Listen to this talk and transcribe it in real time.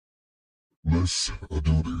Let's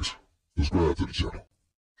do this. Subscribe to the channel.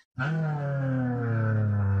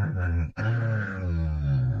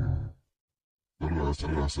 Sit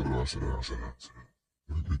down.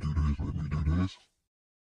 Let me do this.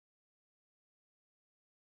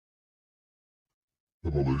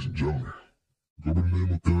 Hello, ladies and gentlemen. Go by the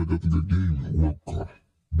name of GODGOTHAM Game and welcome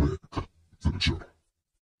back to the channel.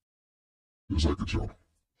 Just like the channel.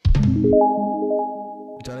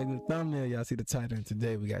 Y'all like the thumbnail, y'all see the title, and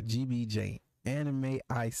today we got GBJ, anime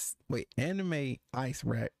ice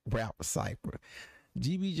rap cypher.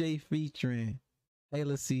 GBJ featuring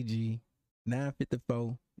HalaCG,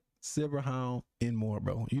 954, Silva Hound, and more,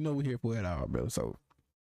 bro. You know we're here for it all, bro. So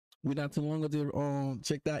we not too long ago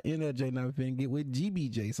checked out NLJ now and get with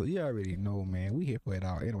GBJ. So you already know, man. We here for it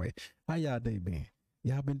all. Anyway, how y'all day been?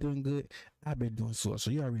 Y'all been doing good? I've been doing so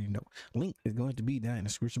you already know. Link is going to be down in the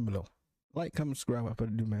description below. Like, comment, subscribe. I put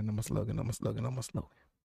it do, man. I'm a slogan. I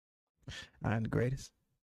am the greatest.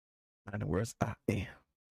 I am the worst. I am.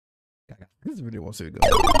 This video won't see it go.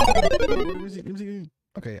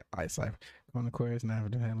 Okay, ice cypher. On the chorus, now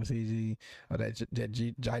with the HalaCG. Oh, that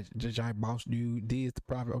giant boss dude. D is the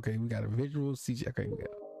prophet. Okay, we got a visual CG. Okay, we got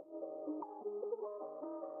it.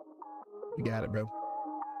 You got it, bro.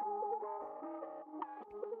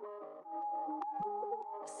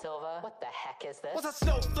 Silva, what the heck is this? What's a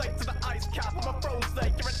snowflake to the ice cap? I'm a froze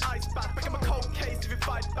lake, you're an ice back. Become a cold case if you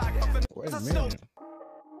fight back. Wait a minute.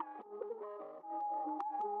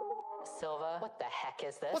 Silva, what the heck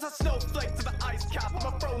is this? What's a snowflake to the ice cap?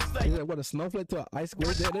 I'm a froze lake. What, a snowflake to an ice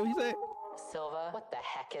square? That what you said? Silva, what the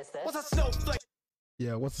heck is this? What's a snowflake?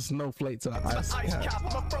 Yeah, what's a snowflake to an ice cap?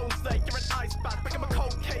 I'm a froze lake, you're an ice back. Become a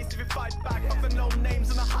cold case if you fight back. Fuck the no names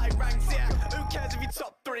and the high ranks, yeah. Who cares if you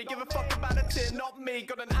top three? Give a fuck about a tier, not me.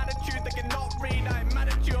 Got an attitude they cannot read. I ain't mad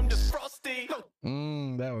at you, I'm just frosty.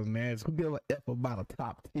 That was nasty. Who give an F about a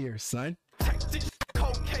top tier, son?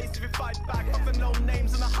 Cold case if you fight back. Fuck the no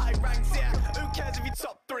names and the high ranks, yeah. Who cares if you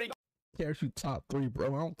top three? Cares if you top three,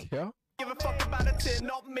 bro. I don't care. Give a fuck about a tier,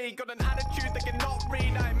 not me. Got an attitude they cannot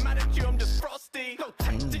read. I ain't mad at you, I'm just frosty. No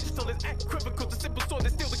tech digital is equivocal. The simple sword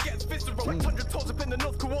is still that gets visceral. 100 toes up in the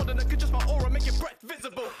north coordinate. Could just my aura make your breath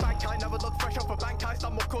visible. Bank I never look fresh off a bank. I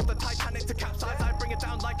stumble called the Titanic to capsize. I bring it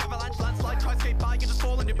down like avalanche landslide. Try skate by, you just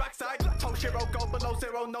fall on your backside. Toe shiro, go below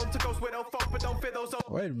zero. Known to ghost widow folk, but don't fear those.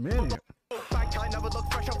 Wait a minute. Bank I never look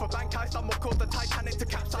fresh off a bank. I stumble called the Titanic to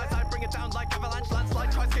capsize. I bring it down like avalanche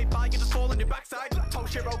landslide. Try skate by, you just fall on your backside. Toe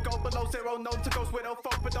shiro, go below zero. Known to ghost widow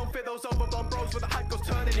folk, but don't fear those overblown bros with the hype goes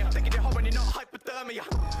turning you. Thinking you're home when you're not hypothermia.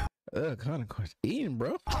 Kind of question eating,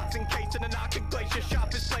 bro. Hearts encased in an Arctic glacier.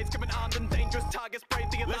 Sharpest blades coming armed and dangerous targets. Brave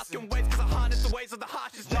the Alaskan waves, cause I harness the ways of the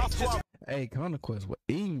harshest natures. Hey, Conquest, what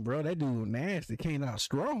eating, bro? That dude nasty, came out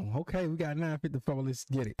strong. Okay, we got 954. Let's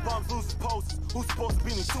get it. Bombs lose poses. Who's supposed to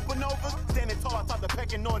be me? Supernovas? Standing tall outside the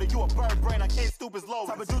pecking order. You a bird brain, I can't stoop as low.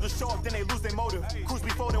 Type of do the show up, then they lose their motive. Cruise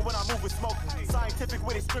be folding when I move with smoke. Scientific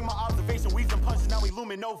way they string my observation. Weaves and punches, now we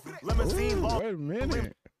looming over. Limousine long. Wait a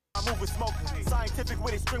minute. I move with smoke. Scientific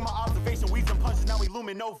way they string my observation. Weaves and punches, now we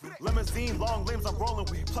looming over. Limousine, long limbs I'm rolling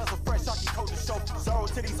with. Plus a fresh hockey coat to show. Zero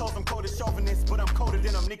to these hoes, I'm coated chauvinist. But I'm coated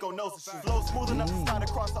in them, Nico knows it. Flow smooth enough to slide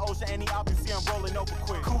across the ocean. Any op you see, I'm rolling over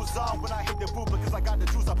quick. Cruise on when I hit the boot because I got the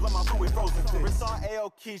juice. I blood my food with frozen fish. Wrist on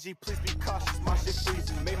HalaCG, please be cautious. My shit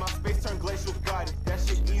freezing. Made my space turn glacial guided. That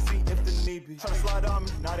shit easy if the need be. Tryna slide on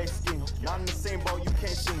me, now they scheme. Not in the same boat, you can't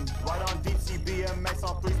see me. Right on deep sea BMX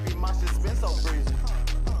on 3-speed, my shit spin so breezy.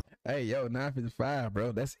 Hey, yo, 955,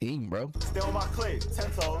 bro. That's eating, bro. Stay on my click,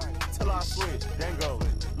 10 toes, till I switch, then go.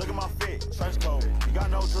 Look at my fit, trench coat. You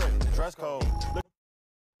got no drip, dress code. Look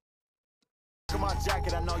at my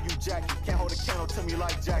jacket, I know you jacket. Can't hold a candle to me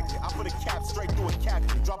like jacket. I put a cap straight through a cap.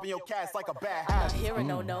 Dropping your cats like a bad habit. I'm not hearing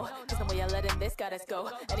no. Cause the way I let in this got us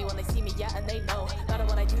go. Anyone they see me, yeah, and they know. Not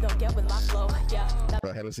what I do, they'll get with my flow. Yeah.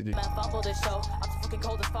 Bro, HalaCG. Man, fumble this show. I'm too fucking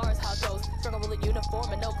cold as far as how it goes. Struggle with a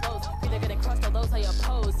uniform and no clothes. Either getting crushed or those how you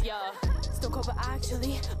oppose, yeah. Still cold, but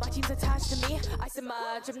actually, my team's attached to me. I said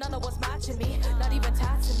my gym, none of what's matching me. Not even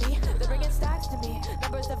taxing me. They're bringing stacks to me.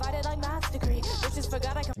 Numbers divided like maths degree. Bitches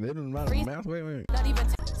forgot I can math. Wait. Not even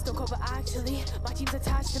still cold, but actually, my team's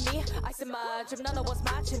attached to me. I said my gym, none of what's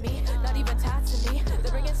matching me. Not even taxing me.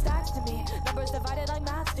 They're bringing stacks to me. Numbers divided like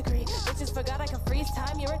maths degree. Bitches forgot I can freeze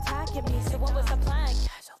time. You're attacking me. So what was the plan?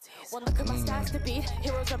 One look at my stacks to beat.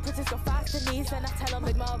 Heroes and princes go fast in these. And I tell them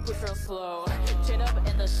big mom push real slow. Chin up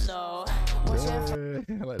in the snow.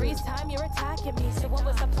 Freeze time, you're attacking me. So what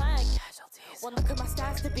was the plan? One look at my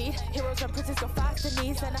stats to beat. Heroes and princes go fast in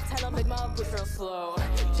these. And I tell them, big mom, push real slow.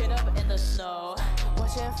 Chin up in the snow.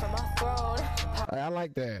 Watching from my throne. I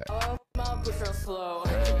like that. Mom, push real slow.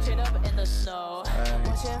 Chin up in the snow.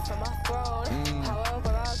 Watching from my throne.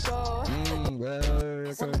 However I go.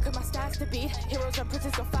 One look at my stats to beat. Heroes and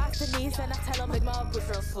princes go fast in these. And I tell them, big mom, push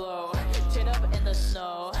real slow. Chin up in the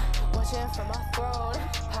snow. Watching from my throne.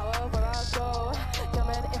 However I go.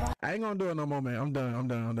 I ain't gonna do it no more, man. I'm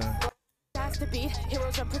done. Stats to beat.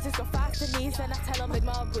 Heroes and princes go fast in these. And I tell them, big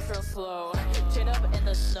mom, push real slow. Chin up in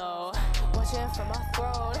the snow. Watching from my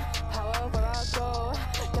throne. However I go.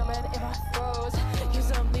 Coming in my throes. Use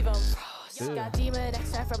them, leave them froze. Got demon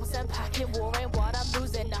X-Type rebels and packing. War ain't what I'm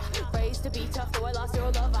losing. Nah, raised to be tough, though I lost your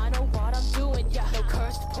love. I know what I'm doing. Yeah, no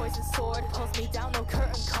cursed poison sword pulls me down. No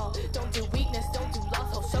curtain call. Don't do weakness, don't do love.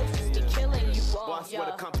 Whole shows just be killing you all. Boss, what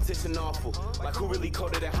a competition awful. Like who really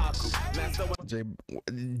coded at Haku? Master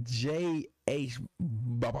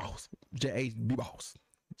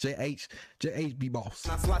JHB boss.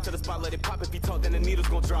 I slide to the spot, let it pop. If he talk, then the needle's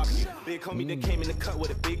gonna drop you. Big homie that came in the cut with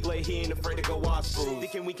a big blade. He ain't afraid to go off food.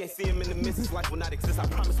 Thinking we can't see him in the missus. Life will not exist. I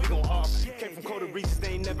promise we gon' off. Came from cold to reaches,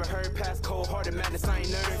 they ain't never heard. Past cold hearted madness, I ain't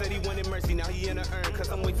earned. Said he wanted mercy, now he in a urn. Cause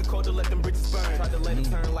I'm way too cold to let them bridges burn. Tried to let it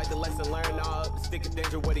turn like the lesson learned. Now up the stick of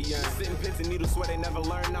danger, what he earned. Sitting pins and needles, swear they never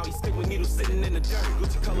learn. Now he stick with needles sitting in the dirt.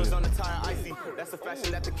 Gucci colors on the tire, icy. That's a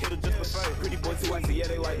fashion that the kid'll just prefer. Pretty boy too icy, yeah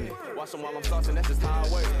they like me. Watch them while I'm saucing, that's just how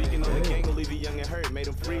I work. Speaking on the gang, will leave you young and hurt. Made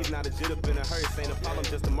him freeze, now the jit up in a hearse. Ain't a problem,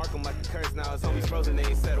 just to mark him like a curse. Now his homies frozen, they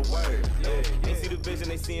ain't said a word. Yeah, ain't see the vision,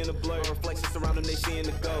 they see in the blur. Reflections surround them, they see in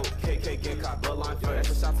the gold. KK, get caught, bloodline first.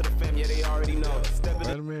 That's a shot to the fam, yeah, they already know. Step in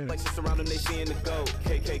the reflections surround them, they see in the gold.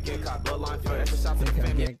 KK, get caught, bloodline first. That's a shot to the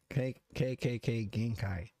fam, yeah. KKK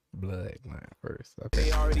Genkai. Bloodline first. Okay.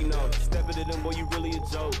 They already know. Step into them, boy, you really a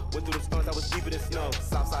joke. Went through the storms, I was deeper than snow.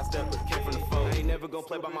 Southside stepper, came from the foe. I ain't never gonna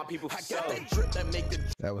play by my people for show. That drip that make the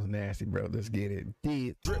That was nasty, bro. Let's get it.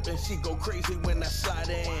 drip and she go crazy when I slide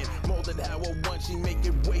in. Molded how I want, she make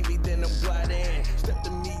it wavy, then I'm gliding. Step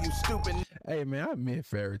to me, you stupid. Hey, man, I miss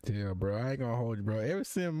Fairy Tail, bro. I ain't gonna hold you, bro. Ever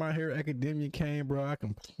since My Hero Academia came, bro, I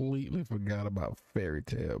completely forgot about Fairy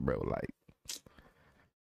Tail, bro. Like,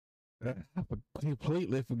 I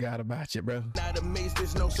completely forgot about you, bro. Not amazed,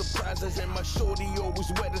 there's no surprises, and my shorty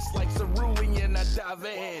always wet. It's like cerulean, I dive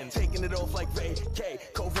in, taking it off like vacay.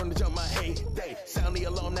 Cold from the jump, my heyday. Sound the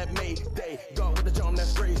alarm that Mayday. Gone with the jump,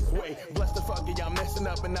 that's great way. Bless the fuck, y'all messing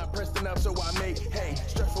up and not pressing up, so I make hey.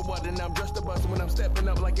 Stress for what, and I'm just a bust when I'm stepping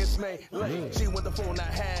up like it's May. Late, she went the phone I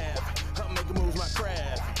have. I'm making moves, my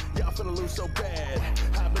craft. Y'all finna lose so bad.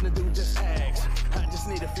 I've been a dude, just ask. I just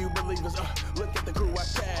need a few believers. Look at the crew I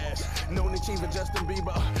cast. Known achiever Justin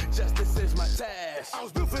Bieber. Justice is my task. I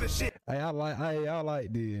was built for the shit. Hey, I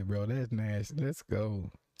like this, bro. That's nasty. Let's go.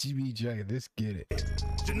 GBJ, let's get it.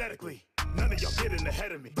 Genetically, none of y'all getting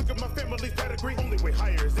ahead of me. Look at my family's pedigree. Only way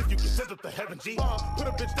higher is if you can send up to heaven, G. Put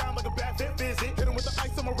a bitch down like a bad fit visit. Hit him with the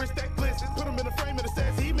ice on my wrist that glistens. Put him in a frame and it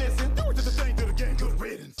says he missing. Do it to the thing, do it again. Good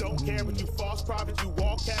riddance. Don't care what you false prophet. You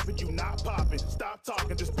all capping, you not popping. Stop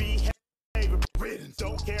talking, just be riddance.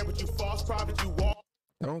 Don't care what you false prophet. You all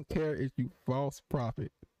Don't care if you false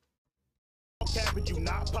prophet. capping, you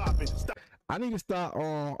not popping. Stop. I need to start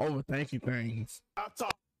overthinking things. Stop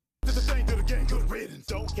talking. To the thing, do it again. Good riddance.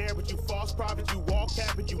 Don't care what you false prophet. You all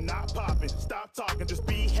capping, you not popping. Stop talking, just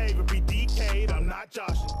behave or be decayed. I'm not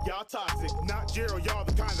joshing. Y'all toxic, not Jero. Y'all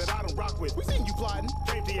the kind that I don't rock with. We seen you plotting.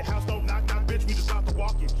 Came to your house, don't knock, knock, bitch. We just stopped the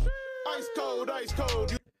walking. Ice cold, ice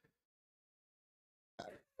cold. You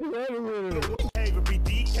behave or be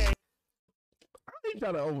decayed. I ain't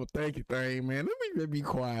trying to overthink a thing, man. Let me just be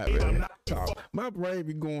quiet, man. My brain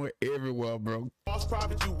be going everywhere, bro. False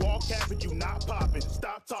prophet, you all capping, you not popping.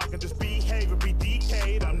 Stop talking, just behave or be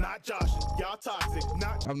decayed. I'm not joshing. Y'all toxic,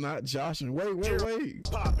 not. I'm not joshing. Wait.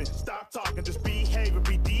 Popping. Stop talking, just behave or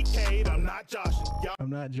be decayed. I'm not joshing. Y'all. I'm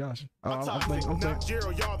not joshing. I'm toxic, not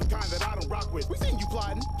Jero. Y'all the kind that I don't rock with. We seen you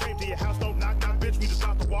plotting. Came to your house, don't knock, knock, bitch. We just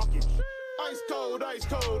stopped the walking. Ice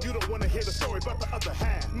cold, you don't wanna hear the story about the other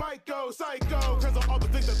half. Might go psycho, cause of all the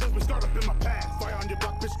things that left me start up in my past. Fire on your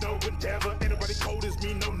block, bitch, no endeavor. Anybody cold as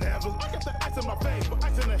me, no never. I got the ice in my face, but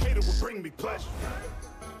ice in a hater will bring me pleasure.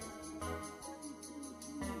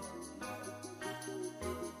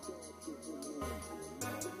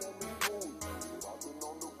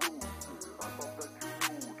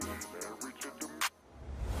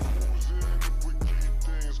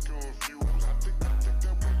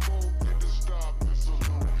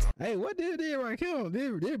 Hey, what did they right here?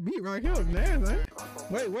 They beat right here, nasty.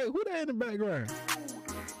 Wait, who that in the background?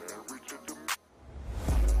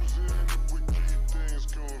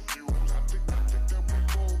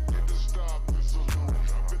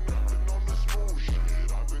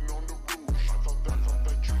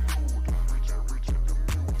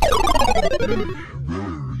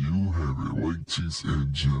 you have it, ladies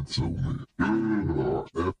and gentlemen.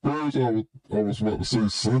 At first, I was about to say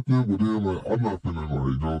something, but then like I'm not feeling like,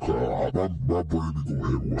 you know, cause my brain be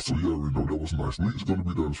going everywhere. So you already know that was nice. Link's gonna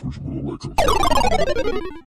be down in the description below. Like,